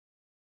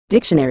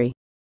Dictionary.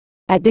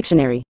 At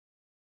dictionary.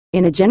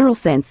 In a general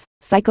sense,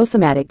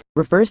 psychosomatic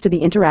refers to the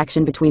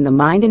interaction between the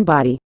mind and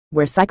body,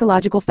 where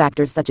psychological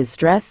factors such as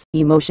stress,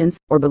 emotions,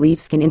 or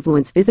beliefs can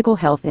influence physical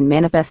health and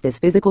manifest as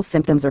physical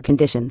symptoms or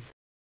conditions.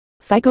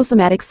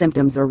 Psychosomatic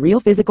symptoms are real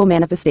physical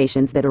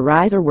manifestations that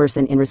arise or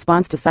worsen in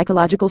response to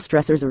psychological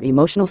stressors or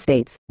emotional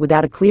states,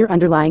 without a clear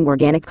underlying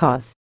organic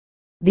cause.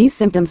 These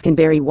symptoms can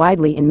vary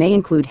widely and may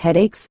include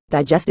headaches,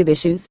 digestive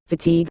issues,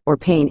 fatigue, or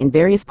pain in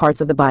various parts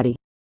of the body.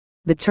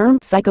 The term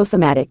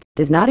psychosomatic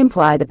does not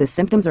imply that the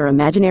symptoms are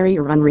imaginary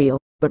or unreal,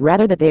 but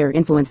rather that they are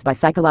influenced by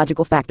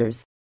psychological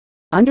factors.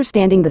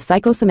 Understanding the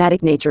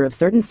psychosomatic nature of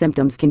certain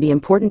symptoms can be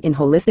important in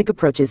holistic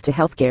approaches to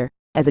healthcare,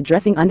 as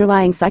addressing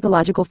underlying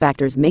psychological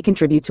factors may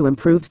contribute to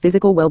improved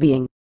physical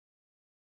well-being.